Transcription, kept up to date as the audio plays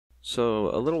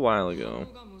So, a little while ago,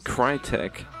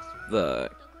 Crytek, the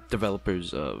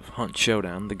developers of Hunt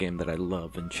Showdown, the game that I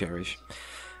love and cherish,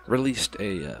 released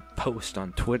a post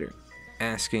on Twitter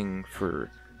asking for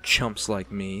chumps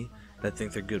like me that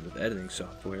think they're good with editing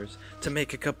softwares to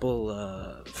make a couple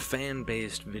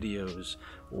fan-based videos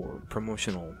or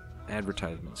promotional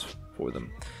advertisements for them.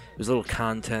 It was a little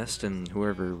contest, and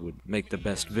whoever would make the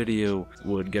best video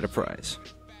would get a prize.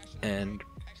 And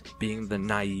being the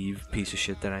naive piece of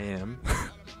shit that I am,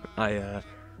 I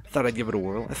thought I'd give it a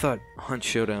whirl. I thought Hunt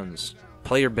Showdown's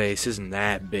player base isn't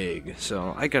that big,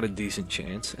 so I got a decent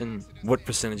chance. And what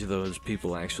percentage of those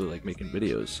people actually like making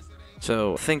videos?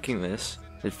 So thinking this,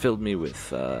 it filled me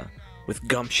with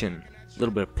gumption, a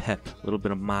little bit of pep, a little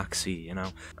bit of moxie, you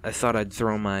know. I thought I'd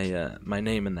throw my my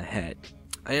name in the hat.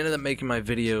 I ended up making my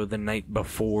video the night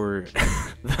before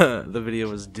the video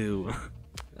was due.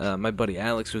 My buddy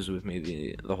Alex was with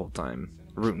me the whole time,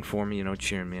 rooting for me, you know,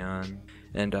 cheering me on.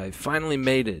 And I finally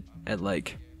made it at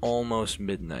like almost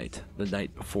midnight, the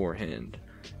night beforehand.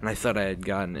 And I thought I had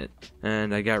gotten it,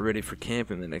 and I got ready for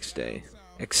camping the next day.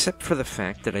 Except for the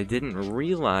fact that I didn't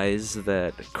realize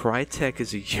that Crytek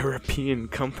is a European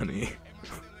company.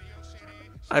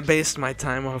 I based my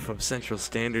time off of Central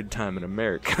Standard Time in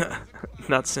America,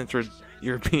 not Central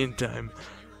European Time.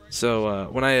 So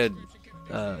when I had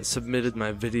submitted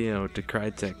my video to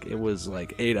Crytek, it was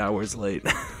like 8 hours late.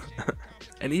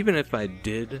 And even if I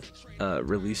did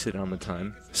release it on the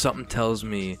time, something tells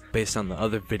me, based on the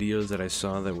other videos that I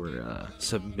saw that were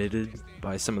submitted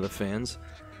by some of the fans,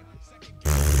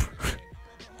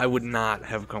 I would not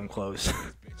have come close.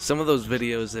 Some of those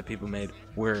videos that people made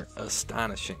were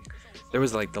astonishing. There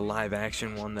was like the live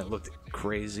action one that looked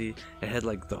crazy. It had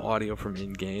like the audio from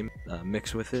in-game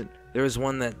mixed with it. There was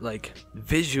one that like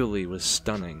visually was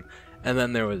stunning. And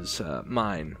then there was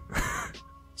mine.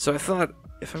 So I thought,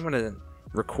 if I'm gonna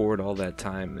record all that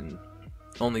time and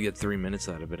only get 3 minutes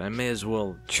out of it, I may as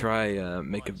well try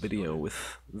make a video with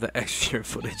the extra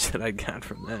footage that I got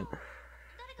from that.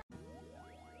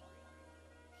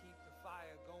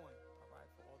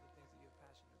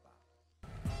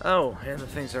 Oh, and the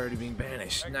thing's already being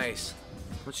banished. Nice.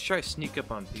 Let's try sneak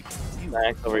up on people. You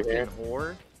Max over here.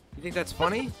 Whore. You think that's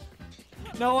funny?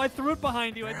 No, I threw it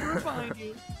behind you. I threw it behind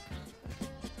you.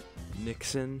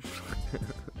 Nixon.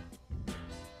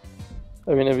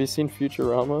 I mean, have you seen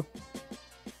Futurama?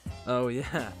 Oh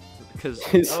yeah, because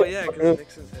Nixon's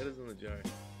head is in the jar.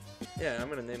 Yeah, I'm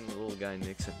gonna name the little guy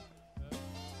Nixon.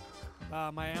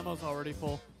 My ammo's already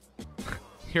full.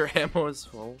 Your ammo is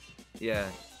full. Yeah.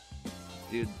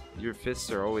 Dude, your fists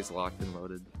are always locked and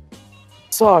loaded.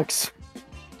 Sucks.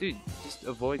 Dude, just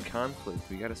avoid conflict.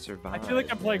 We gotta survive. I feel like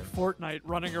I'm playing Fortnite,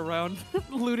 running around,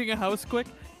 looting a house quick.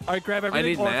 Alright, grab everything. I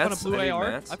need mats. I found a blue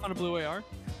AR. Mats. I found a blue AR. I'm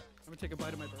gonna take a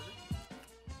bite of my burger.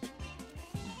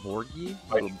 Borgie?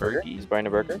 Little burger? He's buying a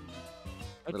burger?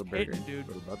 Little That's burger. hitting, dude.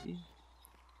 Little puppy.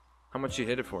 How much you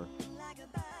hit it for?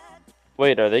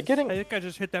 Wait, are they getting... I think I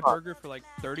just hit that burger for like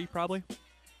 30, probably.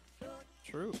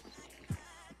 True.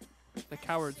 The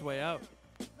coward's way out.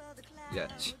 Yeah.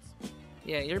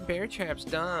 Yeah, your bear trap's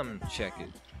dumb. Check it.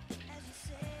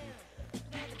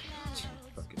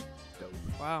 Fucking dope.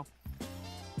 Wow.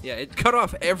 Yeah, it cut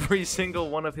off every single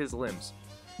one of his limbs.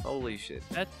 Holy shit.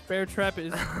 That bear trap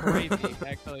is crazy,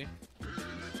 actually.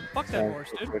 Fuck that horse,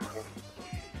 dude.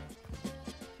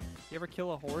 You ever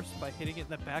kill a horse by hitting it in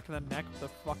the back of the neck with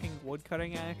a fucking wood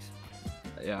cutting axe?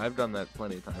 Yeah, I've done that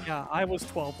plenty of times. Yeah, I was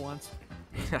 12 once.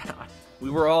 We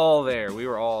were all there. We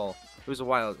were all... It was a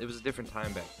while. It was a different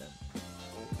time back then.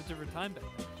 It's a different time back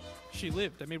then. She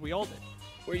lived. I mean, we all did.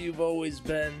 Where you've always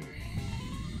been.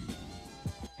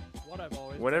 What I've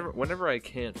always Whenever I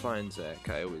can't find Zach,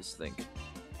 I always think,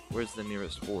 where's the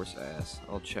nearest horse ass?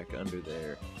 I'll check under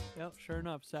there. Yep, sure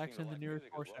enough. Zach's in the nearest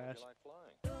horse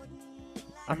ass.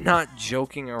 I'm not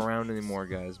joking around anymore,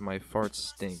 guys. My farts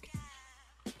stink.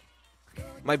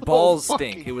 My balls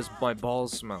stink. It was my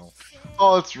balls smell.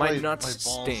 Oh, that's My right. nuts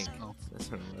My balls stink. smell.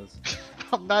 That's what it was.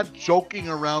 I'm not joking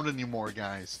around anymore,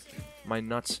 guys. My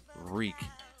nuts reek.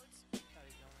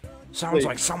 Sounds Wait.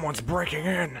 like someone's breaking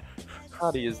in.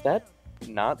 Howdy, is that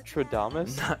not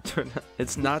Tradamus?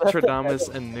 It's not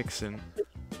Tradamus and Nixon.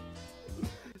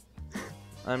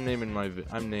 I'm naming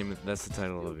that's the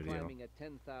title of the video.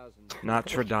 Not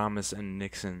Tradamus and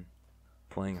Nixon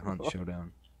playing Hunt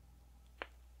Showdown.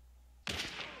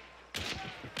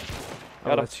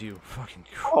 Oh, that's you. Fucking.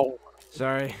 Oh.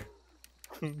 Sorry.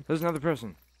 There's another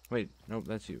person. Wait, nope,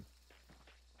 that's you.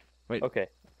 Wait. Okay,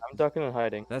 I'm ducking and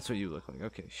hiding. That's what you look like.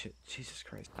 Okay, shit. Jesus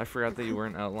Christ. I forgot that you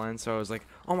weren't outlined, so I was like,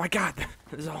 oh my god,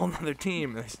 there's a whole nother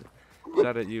team. And I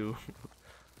shot at you.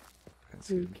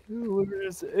 The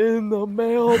killer's in the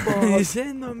mailbox. He's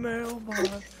in the mailbox.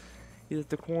 He's at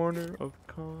the corner of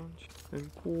Conch and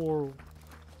Coral.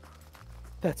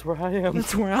 That's where I am.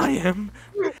 That's where I am.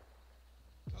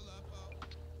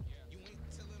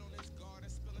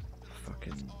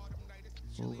 Fucking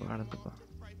move out of the box.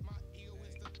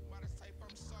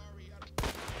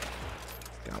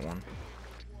 Got one.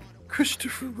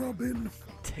 Christopher Robin.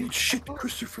 Eat shit,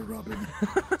 Christopher Robin.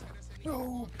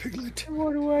 Oh, Piglet.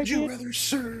 What do I Would you get? rather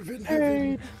serve in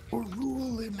heaven or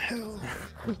rule in hell?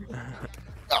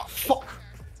 Oh, fuck.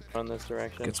 Run this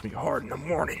direction. Gets me hard in the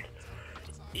morning.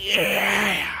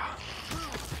 Yeah.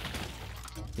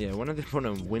 Yeah, when are they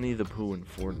putting Winnie the Pooh in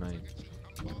Fortnite?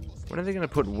 When are they gonna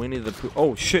put Winnie the Pooh?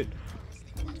 Oh shit!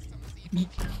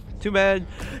 Too bad.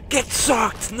 Get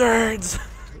sucked, nerds.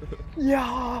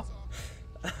 Yeah.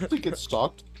 They get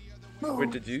stalked. No.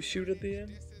 Wait, did you shoot at the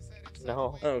end?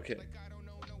 No. Oh, okay.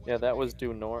 Yeah, that was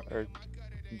due north or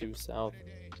due south.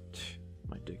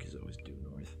 My dick is always due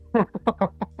north.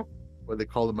 What they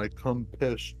call it, my cum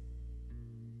pish.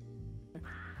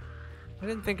 I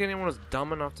didn't think anyone was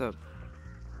dumb enough to.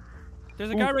 There's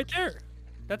a guy right there.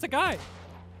 That's a guy.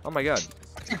 Oh my god.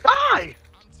 Hi!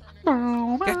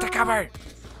 Get the cover!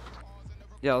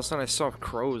 Yeah, all of a sudden I saw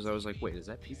crows. I was like, wait, is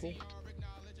that people?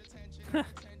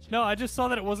 No, I just saw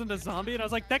that it wasn't a zombie, and I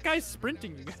was like, that guy's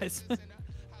sprinting, you guys.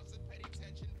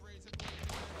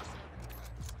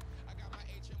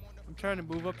 I'm trying to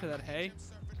move up to that hay.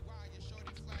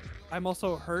 I'm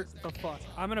also hurt the fuck.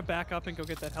 I'm gonna back up and go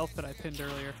get that health that I pinned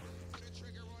earlier.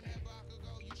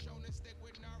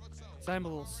 'Cause I'm a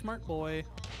little smart boy.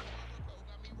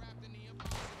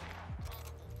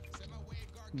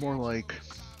 More like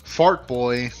fart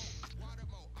boy.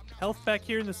 Health back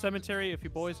here in the cemetery if you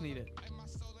boys need it.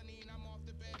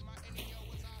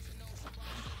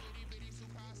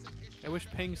 I wish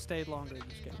ping stayed longer in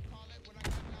this game.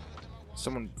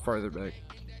 Someone farther back.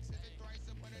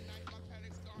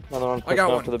 Another one I pushed got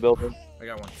up one. to the building. I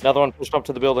got one. Another one pushed up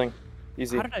to the building.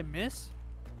 Easy. How did I miss?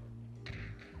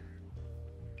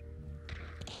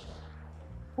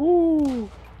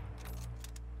 Ooh.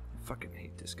 Fucking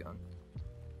hate this gun.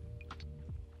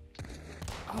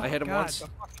 Oh I hit him God, once. the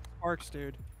fucking sparks,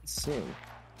 dude. Soon.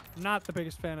 Not the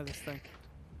biggest fan of this thing.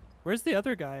 Where's the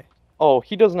other guy? Oh,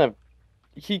 he doesn't have.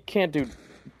 He can't do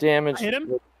damage I hit him?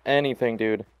 with anything,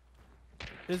 dude.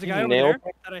 There's a You guy over nailed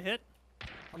there that I hit.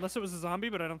 Unless it was a zombie,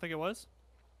 but I don't think it was.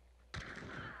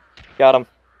 Got him.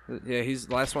 Yeah, he's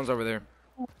last one's over there.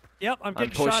 Yep, I'm I'm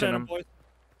getting shot pushing at him. him, boys.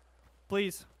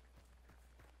 Please.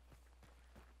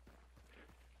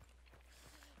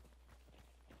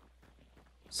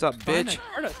 Sup, Fine, bitch?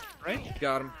 I heard it, right?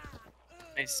 Got him.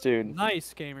 Nice, dude.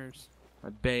 Nice, gamers. I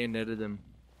bayoneted him.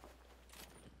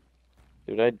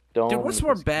 Dude, I don't. Dude, what's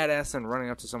more badass than running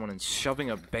up to someone and shoving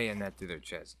a bayonet through their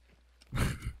chest?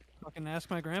 Fucking ask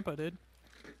my grandpa, dude.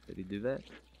 Did he do that?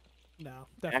 No,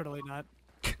 definitely not.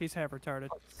 He's half retarded.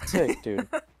 Sick, dude.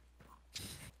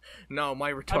 No, my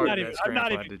I'm not retarded even- ass I'm not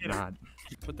grandpa even did kidding. not.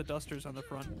 With the dusters on the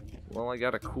front. Well, I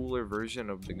got a cooler version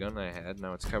of the gun I had.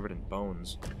 Now it's covered in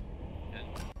bones.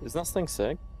 Is this thing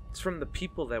sick? It's from the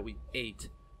people that we ate.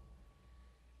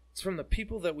 It's from the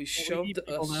people that we eat shoved a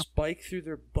people now. spike through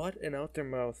their butt and out their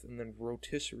mouth and then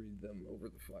rotisseried them over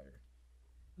the fire.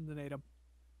 And then ate them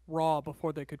raw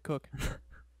before they could cook.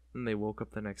 And they woke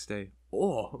up the next day.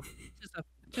 Oh!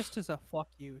 Just as a fuck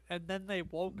you. And then they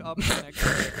woke up the next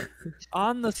day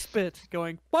on the spit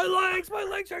going, my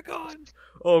legs are gone!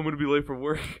 Oh, I'm gonna be late for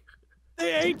work.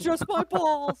 They ate just my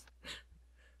balls!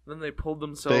 Then they pulled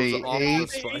themselves They off the ate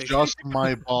spike. just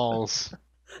my balls.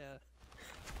 Yeah.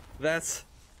 That's...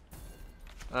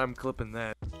 I'm clipping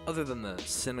that. Other than the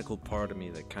cynical part of me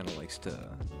that kind of likes to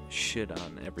shit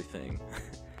on everything,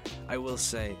 I will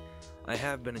say I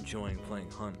have been enjoying playing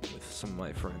Hunt with some of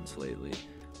my friends lately.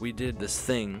 We did this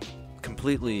thing,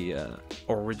 completely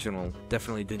original,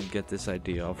 definitely didn't get this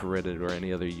idea off Reddit or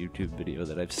any other YouTube video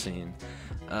that I've seen,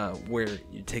 where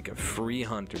you take a free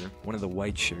hunter, one of the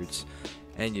white shirts,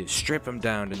 and you strip him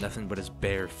down to nothing but his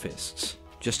bare fists,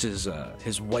 just his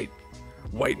white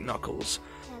knuckles.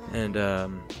 And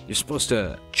you're supposed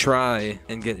to try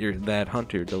and get that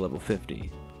hunter to level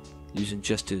 50 using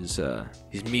just his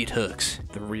meat hooks,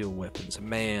 the real weapons, a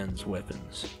man's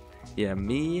weapons. Yeah,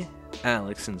 me,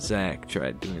 Alex, and Zach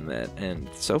tried doing that, and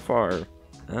so far,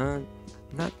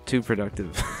 not too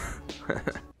productive.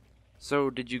 So,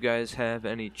 did you guys have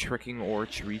any tricking or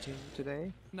treating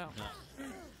today? No.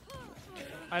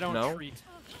 I don't No? treat.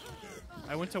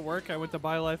 I went to work, I went to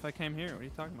buy life, I came here. What are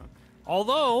you talking about?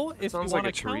 Although, if you sounds want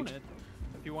like to a treat. count it,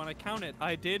 if you want to count it.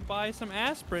 I did buy some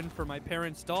aspirin for my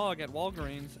parents' dog at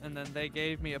Walgreens, and then they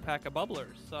gave me a pack of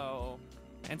bubblers, so,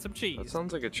 and some cheese. That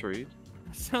sounds like a treat.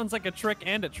 Sounds like a trick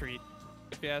and a treat,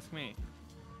 if you ask me.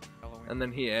 Halloween. And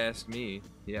then he asked me,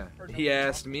 he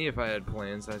asked me if I had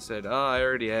plans. I said, oh, I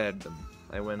already had them.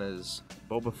 I went as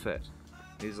Boba Fett.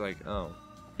 He's like, oh.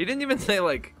 He didn't even say,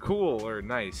 like, cool or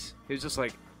nice. He was just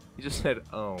like, he just said,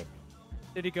 oh.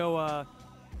 Did he go,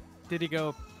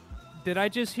 did I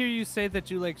just hear you say that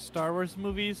you like Star Wars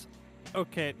movies?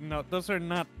 Okay, no, those are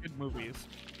not good movies.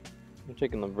 I'm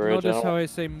taking the verge. Notice how I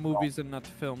say movies and not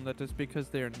film. That is because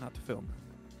they are not film.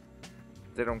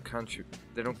 They don't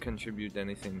contribute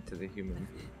anything to the human.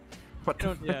 What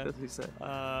the fuck does he say?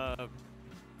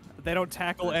 They don't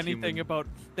tackle That's anything human. about.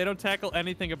 They don't tackle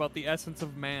anything about the essence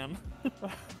of man.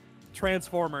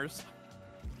 Transformers.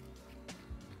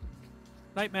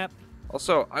 Night map.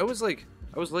 Also, I was like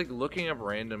looking up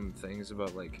random things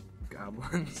about like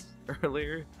goblins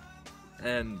earlier,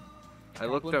 and I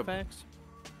Goblin facts?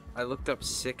 looked up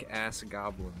sick ass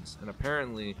goblins, and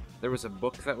apparently there was a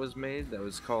book that was made that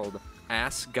was called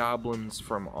Ass Goblins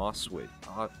from Auschwitz.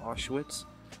 Auschwitz?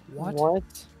 What? What?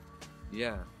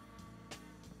 Yeah.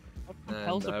 What the And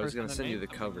hell's a I was person gonna with a send you name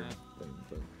the something cover like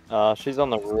thing, but She's on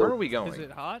the where are roof. we that? going? Is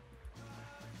it hot?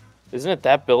 Isn't it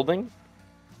that building?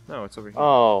 No, it's over here.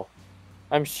 Oh,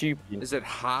 I'm sheepy. Is it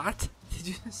hot? Did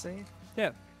you just say?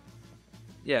 Yeah.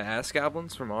 Yeah, Ass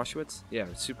Goblins from Auschwitz. Yeah,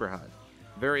 it's super hot.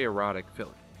 Very erotic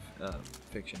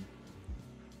fiction.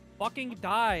 Fucking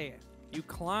die, you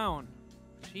clown.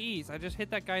 Jeez, I just hit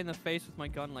that guy in the face with my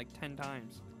gun like 10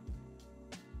 times.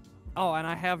 Oh, and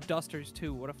I have dusters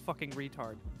too. What a fucking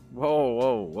retard. Whoa,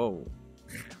 whoa, whoa.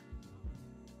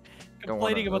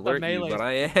 Complaining Don't about wanna the alert you, melee. but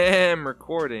I am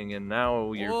recording, and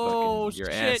now your Whoa, fucking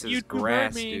your shit, ass is YouTube heard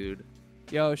grass, me. dude.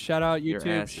 Yo, shout out Your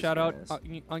YouTube. ass is Shout out grass.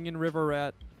 Onion River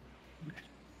Rat.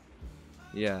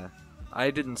 Yeah,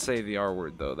 I didn't say the R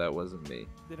word though. That wasn't me.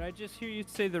 Did I just hear you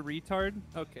say the retard?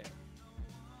 Okay.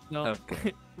 No,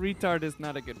 Okay. retard is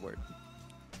not a good word.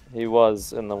 He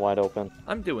was in the wide open.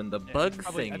 I'm doing the Yeah, bug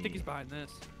probably, thing. I think he's behind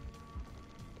this.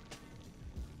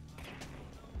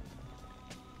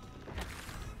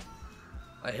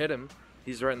 I hit him.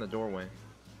 He's right in the doorway.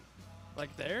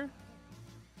 Like there?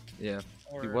 Yeah,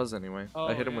 he Or- was anyway. Oh,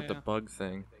 I hit him yeah, with the yeah. bug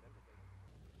thing.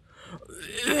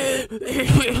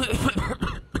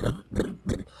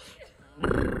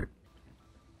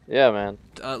 Yeah, man.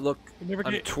 Look, You never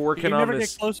I'm get, twerking you on never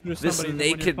this get closer to this somebody than when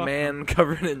you're naked fucking man them.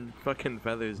 covered in fucking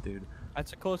feathers, dude.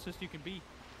 That's the closest you can be.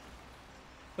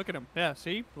 Look at him. Yeah,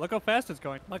 see? Look how fast it's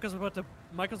going. Michael's about to bust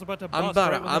I'm right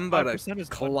about when to, I'm the about 5% to is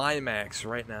done. climax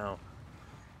right now.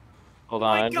 Hold Oh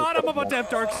on. my I'm god, just I'm about to have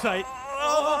dark sight.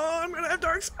 Oh, I'm gonna have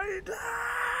dark sight.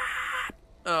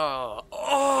 Oh,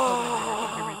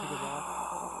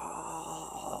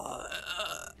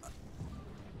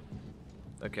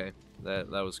 Okay, that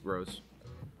was gross.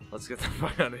 Let's get the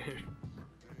fuck out of here.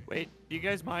 Wait, do you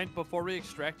guys mind, before we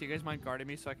extract, do you guys mind guarding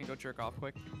me so I can go jerk off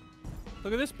quick?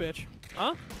 Look at this bitch.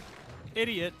 Huh?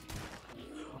 Idiot.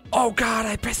 Oh god,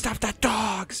 I pissed off the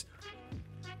dogs.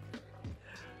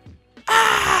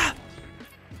 Ah!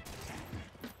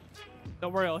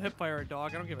 Don't worry, I'll hip fire a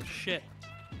dog. I don't give a shit.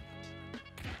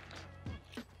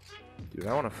 Dude,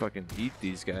 I want to fucking eat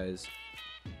these guys.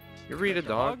 You ever eat a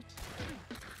dog?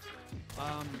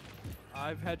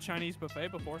 I've had Chinese buffet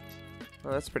before.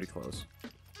 Oh, that's pretty close.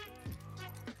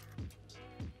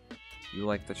 You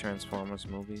like the Transformers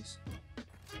movies?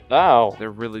 Ow.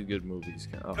 They're really good movies.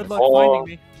 Oh, Good luck Oh.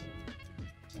 finding me.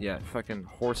 yeah, fucking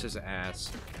horse's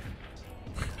ass.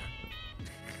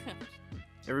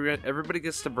 Everybody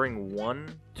gets to bring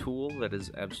one tool that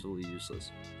is absolutely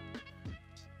useless.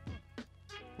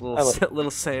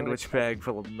 Little sandwich bag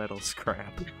full of metal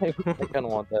scrap. I kind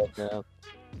of want that, yeah.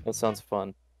 That sounds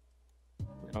fun.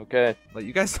 Okay. Like,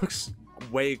 you guys look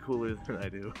way cooler than I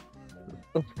do.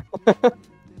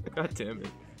 God damn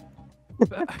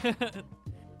it.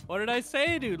 What did I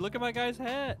say, dude? Look at my guy's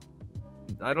hat.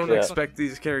 I don't Yeah. expect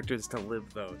these characters to live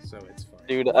though, so it's fine.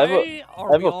 Dude, I Why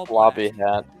are have we a all floppy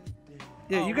black? hat.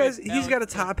 Yeah, Oh, you guys, wait, he's that got a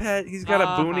was- top hat, he's got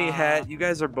a boonie Uh-huh. hat, you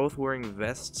guys are both wearing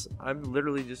vests. I'm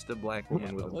literally just a black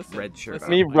man with a listen, red shirt listen.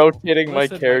 on. Me rotating my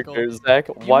Listen, characters, Zach.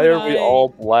 you Why and are we I- all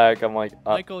black? I'm like,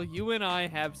 Michael, you and I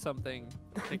have something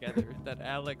together that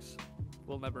Alex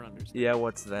will never understand. Yeah,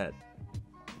 what's that?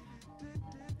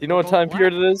 do you know what We're time both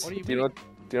period black. it is? What do you Do you know mean?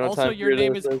 what? Do you know what Also, time your period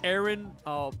name it is is? Aaron.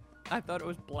 Oh, I thought it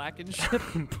was Blackenship.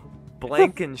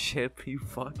 Blankenship, you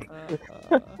fuck.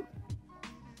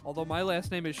 Although my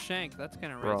last name is Shank, that's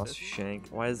kind of Ross racist. Shank.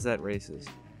 Why is that racist?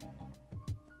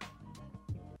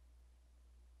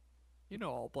 You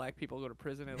know all black people go to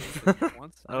prison at least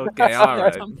once. Okay, all At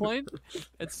right. some point.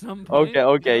 At some point.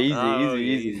 Okay, you know?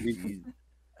 easy.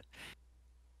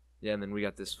 Yeah, and then we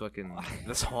got this fucking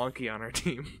this honky on our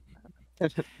team.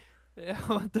 Yeah,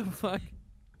 what the fuck?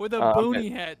 With a okay. boonie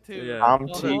hat too. Yeah. A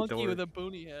Comty? honky with a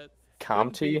boonie hat.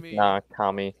 Couldn't be Comty? me. Nah,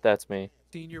 Kami. That's me.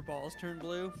 Seen your balls turn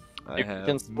blue. I You have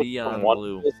can switch from neon one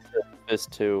blue. fist to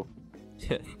fist two.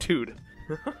 Yeah, dude.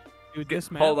 Dude, this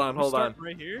man. Hold on.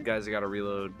 Right here. Guys, I gotta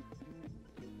reload.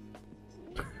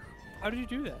 How did you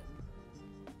do that?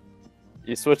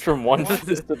 You switch from one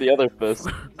fist to the other fist.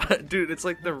 Dude, it's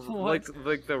like the What?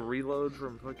 like the reload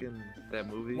from fucking that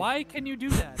movie. Why can you do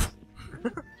that?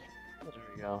 There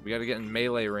we go. We gotta get in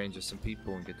melee range of some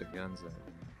people and get their guns out.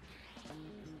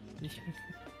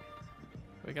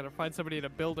 We gotta find somebody in a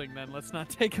building then. Let's not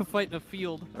take a fight in a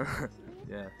field.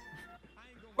 Yeah.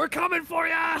 We're coming for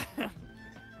ya!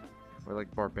 We're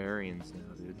like barbarians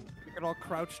now, dude. We could all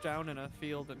crouch down in a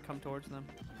field and come towards them.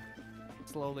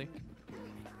 Slowly.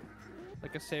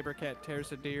 Like a saber cat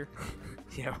tears a deer.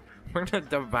 Yeah, we're gonna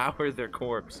devour their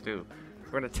corpse too.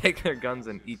 We're gonna take their guns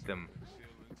and eat them.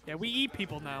 Yeah, we eat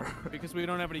people now. Because we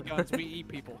don't have any guns, we eat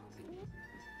people.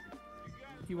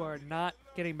 You are not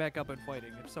getting back up and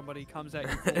fighting if somebody comes at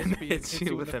you full And speed hits and you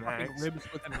you with in the an fucking axe. ribs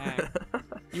with an axe.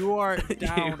 You are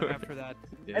down You are- after that.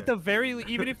 Yeah. At the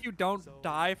even if you don't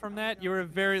die from that, you're at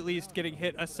very least getting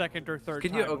hit a second or third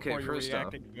Can time you- okay, before you're first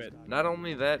off, reacting to it. Not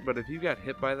only that, but if you got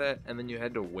hit by that and then you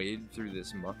had to wade through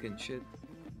this muck and shit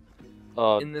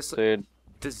in this Dude.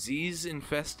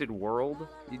 disease-infested world,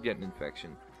 you'd get an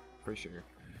infection, for sure.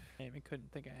 Damn, I couldn't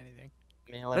think of anything.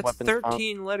 Melee That's weapons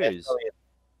 13 letters.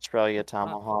 Australia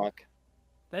Tomahawk.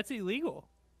 That's illegal.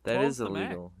 That 12's is the max.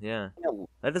 illegal. Yeah. Yeah,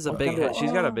 That is a What big kind of- hat.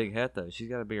 She's got a big hat though. She's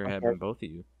got a bigger hat Okay. than both of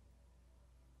you.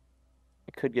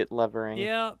 it could get levering.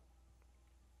 Yeah.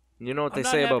 You know what they I'm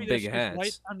not say about happy that big she's hats?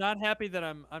 white. I'm not happy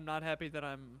that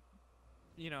I'm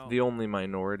you know. The only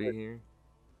minority here.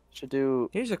 Should do.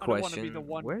 Here's a I don't want to question. be the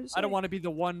one. Where's I don't want to be the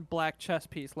one black chess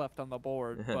piece left on the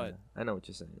board, but I know what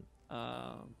you're saying.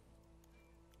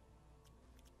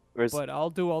 Where's but I'll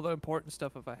do all the important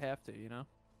stuff if I have to, you know.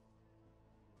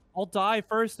 I'll die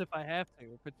first if I have to.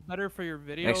 If it's better for your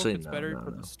video, Actually, if it's no, better no,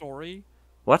 for no. the story,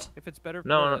 What? if it's better for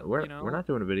No, the, no, we're you know, we're not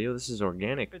doing a video. This is if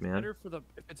organic, it's man. better for the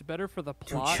if it's better for the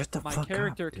plot, shut the my fuck up,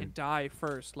 character can dude. die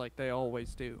first like they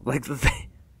always do. Like the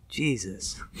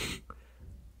Jesus.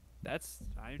 That's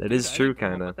I, That dude, is I true, didn't come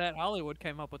up kinda. with that. Hollywood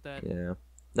came up with that. Yeah.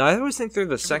 No, I always think they're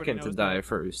the Everybody second to knows die that.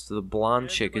 first. The blonde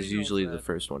chick is Everybody knows usually the that.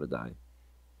 first one to die.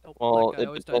 Oh, Well, black guy it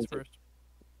always dies depends. first.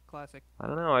 Classic. I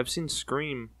don't know. I've seen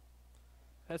Scream.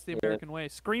 That's the Yeah. American way.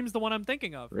 Scream's the one I'm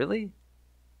thinking of. Really?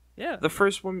 Yeah. The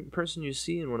first person you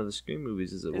see in one of the Scream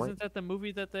movies is a Isn't white. that the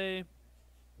movie that they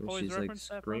Where always she's like reference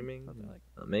that from? screaming. Something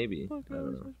like, Maybe. "Fuck, I don't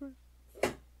always know.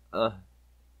 whisper."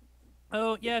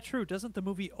 Oh yeah, true. Doesn't the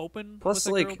movie open Plus,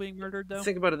 with a girl like, being murdered though?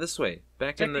 Think about it this way: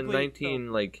 back in the Technically,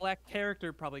 black Black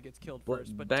character probably gets killed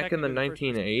first, but back in the technically first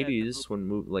person dead in the 1980s,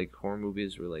 when like horror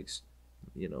movies were like,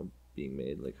 you know, being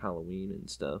made like Halloween and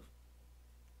stuff,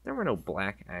 there were no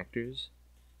black actors.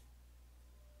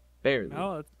 Barely. movie.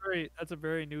 No, that's a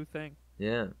very new thing.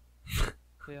 Yeah.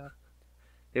 Yeah.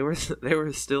 They were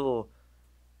still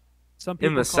Some people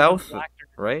in the call them South, blackter-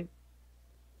 right?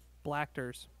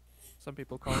 Blackters. Some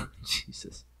people call them.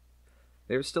 Jesus.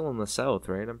 They were still in the South,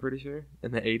 right? I'm pretty sure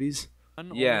in the 80s.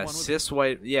 Only Yeah, one with- cis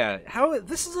white. Yeah, how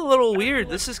this is a little I don't weird.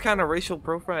 feel This is kind of racial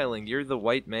profiling. You're the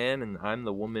white man, and I'm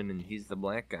the woman, and he's the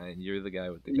black guy, and you're the guy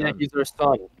with the Yeah, gun. he's our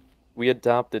son. We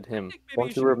adopted him. think maybe Don't you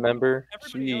you should- remember?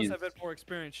 Everybody else Jeez. have had more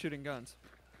experience shooting guns.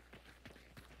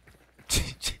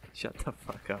 Shut the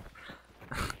fuck up.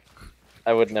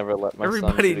 I would never let my son.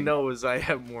 Everybody shoot a- knows I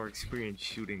have more experience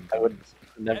shooting I would guns.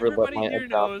 never Everybody let my here adopted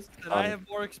knows that I son. have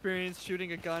more experience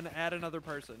shooting a gun at another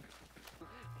person.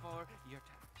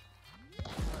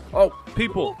 Oh,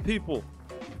 people.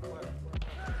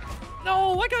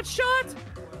 No, I got shot!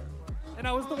 And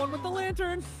I was the one with the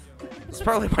lantern. That's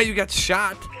probably why you got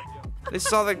shot. They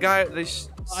saw the guy. They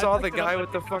saw I the picked it up guy and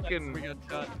with the picked it up fucking after we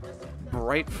got shot.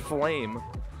 bright flame.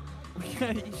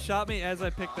 He shot me as I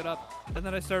picked it up, and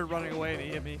then I started running away and he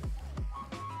hit me.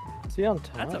 Is he on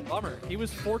top? That's a bummer. He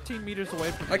was 14 meters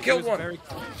away from me. I He killed was one. very-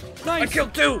 Nice! I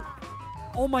killed two.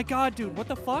 Oh my god, dude, what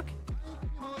the fuck?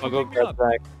 I'll go Pick me grab up.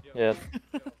 Zach. Yeah.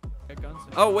 Got guns.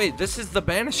 Oh wait, this is the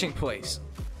banishing place.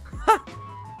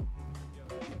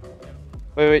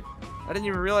 Wait. I didn't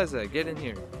even realize that. Get in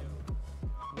here.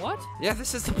 What? Yeah,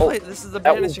 this is the place. This is the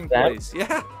that was banishing that? place.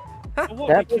 Yeah. Oh, what,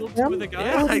 That we was killed two him? of the guys?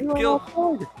 Yeah, I You were killed.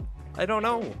 outside. I don't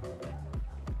know.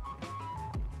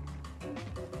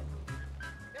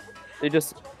 They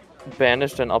just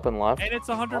vanished and up and left. And it's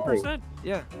 100%.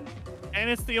 Yeah. And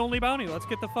it's the only bounty. Let's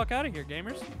get the fuck out of here,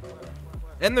 gamers.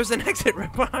 And there's an exit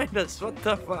right behind us. What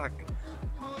the fuck?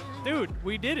 Dude,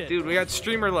 we did it. Dude, we got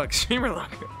streamer luck. Streamer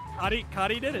luck.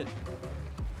 Cotty did it.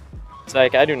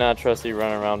 Psych, I do not trust you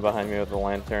running around behind me with a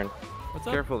lantern. What's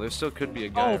up? Careful, there still could be a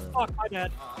guy. Oh, fuck, my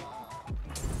bad.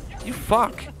 You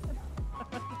fuck.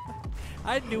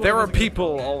 I knew There I are was gonna-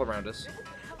 people all around us.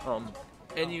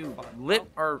 And you lit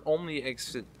our only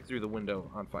exit through the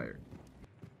window on fire.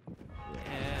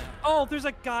 Yeah. Oh, there's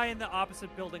a guy in the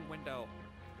opposite building window.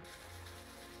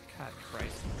 God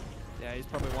Christ. Yeah, he's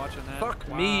probably watching that. Fuck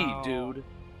Wow. me, dude.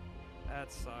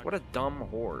 That sucks. What a dumb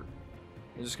horde.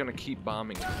 They're just gonna keep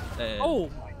bombing it. And Oh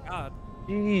my god.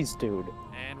 Jeez, dude.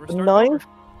 And we're A starting knife?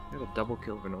 I got a double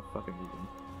kill for no fucking reason.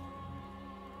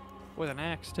 with an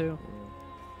axe too.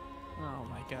 Oh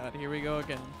my god, here we go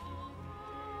again.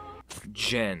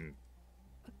 Jen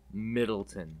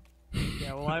Middleton.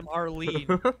 Yeah, well I'm Arlene.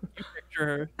 You picture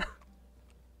her.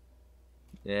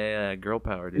 Yeah, girl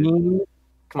power, dude. Jean?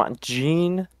 Come on,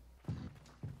 Jean.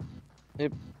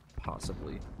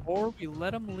 Possibly. Or we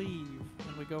let him leave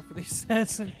and we go for the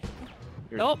assassin.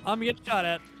 Here. Nope, I'm getting shot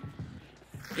at.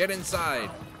 Get inside.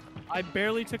 I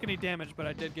barely took any damage, but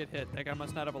I did get hit. That guy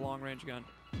must not have a long range gun.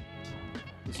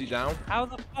 Is he down? How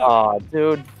the fuck? Aw,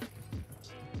 dude.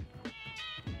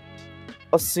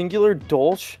 A singular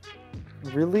dolch?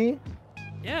 Really?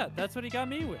 Yeah, that's what he got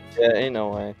me with. Yeah, ain't no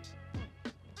way.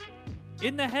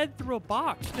 In the head through a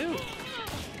box, too.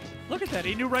 Look at that,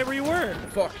 he knew right where you were.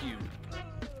 Fuck you.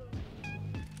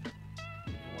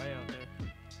 Way out there.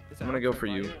 Is I'm that gonna go outside for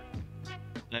by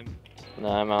you.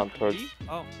 Nah, I'm out towards. Me?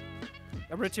 Oh.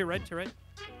 Over to your right, to your right.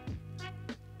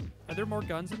 Are there more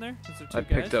guns in there? Is there two I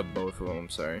picked guys? up both of them, I'm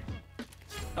sorry.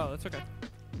 Oh, that's okay.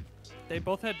 They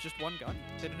both had just one gun?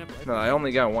 They didn't have rifles? No, I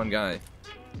only got one guy.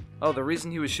 Oh, the reason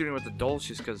he was shooting with the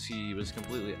Dolch is because he was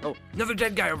completely... Oh, another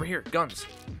dead guy over here. Guns.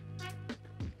 You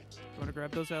want to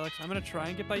grab those, Alex? I'm going to try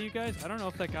and get by you guys. I don't know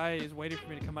if that guy is waiting for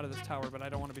me to come out of this tower, but I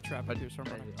don't want to be trapped here, so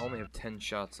I'm running. I only have 10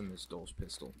 shots in this Dolch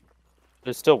pistol.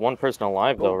 There's still one person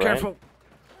alive, though, Oh, right? careful.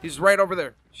 He's right over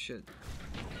there. Shit.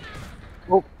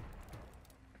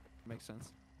 Makes sense.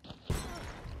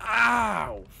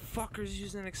 Ow! Fucker's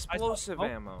using explosive smoke.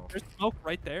 ammo. There's smoke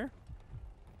right there.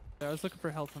 Yeah, I was looking for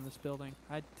health on this building.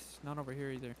 None over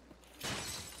here either.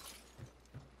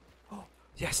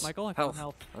 Yes. Michael, I health. found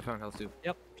health. I found health too.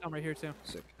 Yep, found right here too.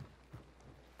 Sick.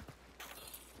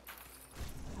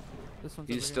 This one's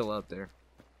He's over still out there.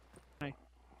 here.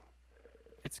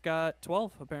 It's got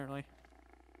 12 apparently.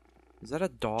 Is that a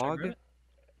dog? grab it?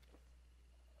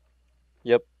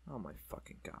 Yep. Oh my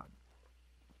fucking god.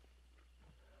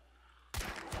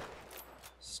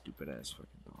 Stupid ass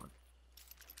fucking dog.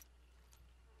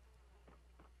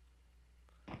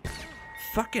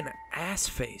 Fucking ass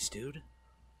face, dude.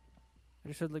 I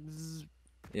just heard like zzz.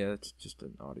 Yeah, that's just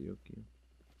an audio cue.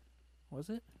 Was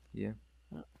it? Yeah.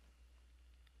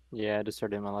 Yeah, I just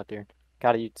heard him in my left ear.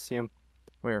 Gotta you see him.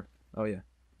 Where? Oh yeah.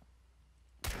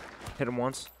 Hit him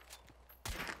once.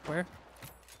 Where?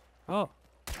 Oh.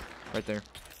 Right there.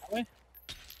 That way?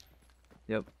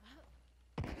 Yep.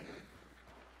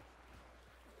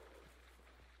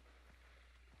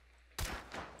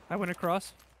 I went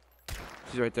across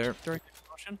She's right there. during the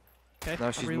motion. Okay, Now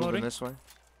I'm she's reloading. moving this way.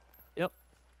 Yep.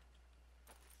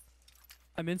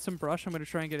 I'm in some brush. I'm gonna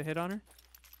try and get a hit on her.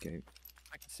 Okay.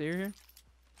 I can see her here.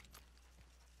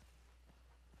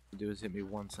 Do is hit me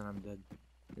once and I'm dead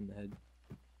in the head.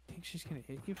 Think she's gonna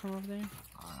hit you from over there?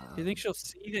 Uh, Do you think she'll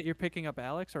see that you're picking up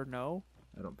Alex or no?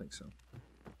 I don't think so.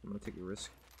 I'm gonna take a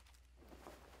risk.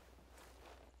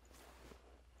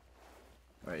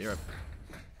 Alright, you're up.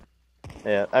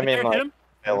 Yeah, I Right mean, there, like, hit him.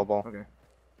 available. Okay.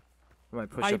 I might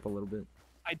push I- up a little bit.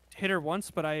 I hit her once,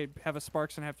 but I have a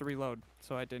sparks and have to reload,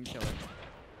 so I didn't kill her.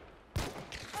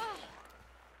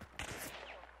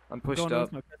 I'm pushed Going in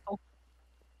up. with my pistol.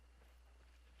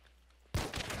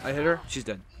 I hit her. She's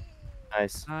dead.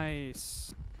 Nice.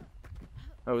 Nice.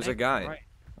 Oh, it was a Thank you, guy. right.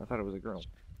 I thought it was a girl.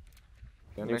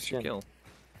 Got an New extra skin. kill.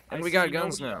 I And we got see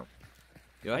guns nobody- now.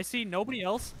 You I up? see nobody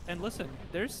else, and listen,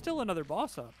 there's still another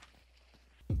boss up.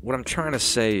 What I'm trying to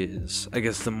say is, I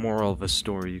guess the moral of the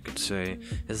story you could say,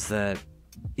 is that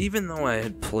even though I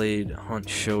had played Hunt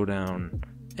Showdown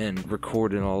and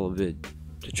recorded all of it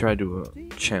to try to do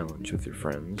a challenge with your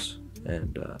friends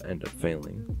and end up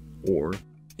failing, or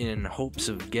in hopes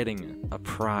of getting a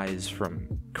prize from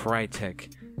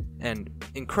Crytek, and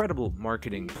incredible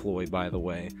marketing ploy, by the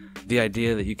way, the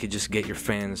idea that you could just get your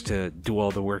fans to do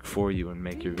all the work for you and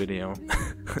make your video.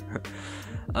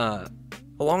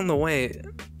 Along the way,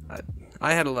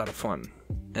 I had a lot of fun,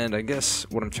 and I guess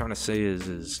what I'm trying to say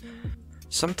is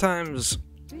sometimes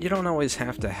you don't always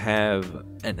have to have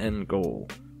an end goal,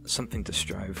 something to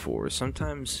strive for.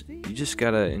 Sometimes you just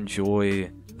gotta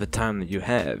enjoy the time that you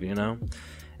have, you know?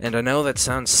 And I know that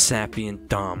sounds sappy and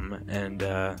dumb and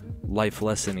life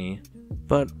lesson-y,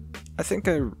 but I think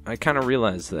I kind of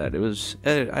realized that.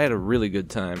 I had a really good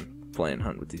time playing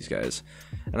Hunt with these guys.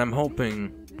 And I'm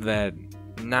hoping that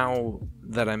now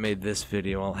that I made this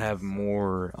video,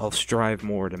 I'll strive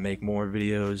more to make more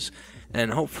videos,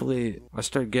 and hopefully I'll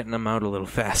start getting them out a little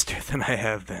faster than I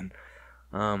have been.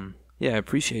 Yeah, I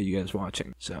appreciate you guys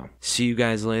watching. So, see you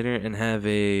guys later, and have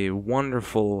a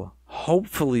wonderful,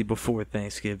 hopefully before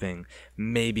Thanksgiving,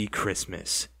 maybe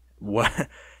Christmas. What?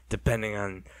 Depending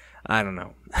on, I don't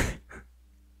know.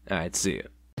 Alright, see ya.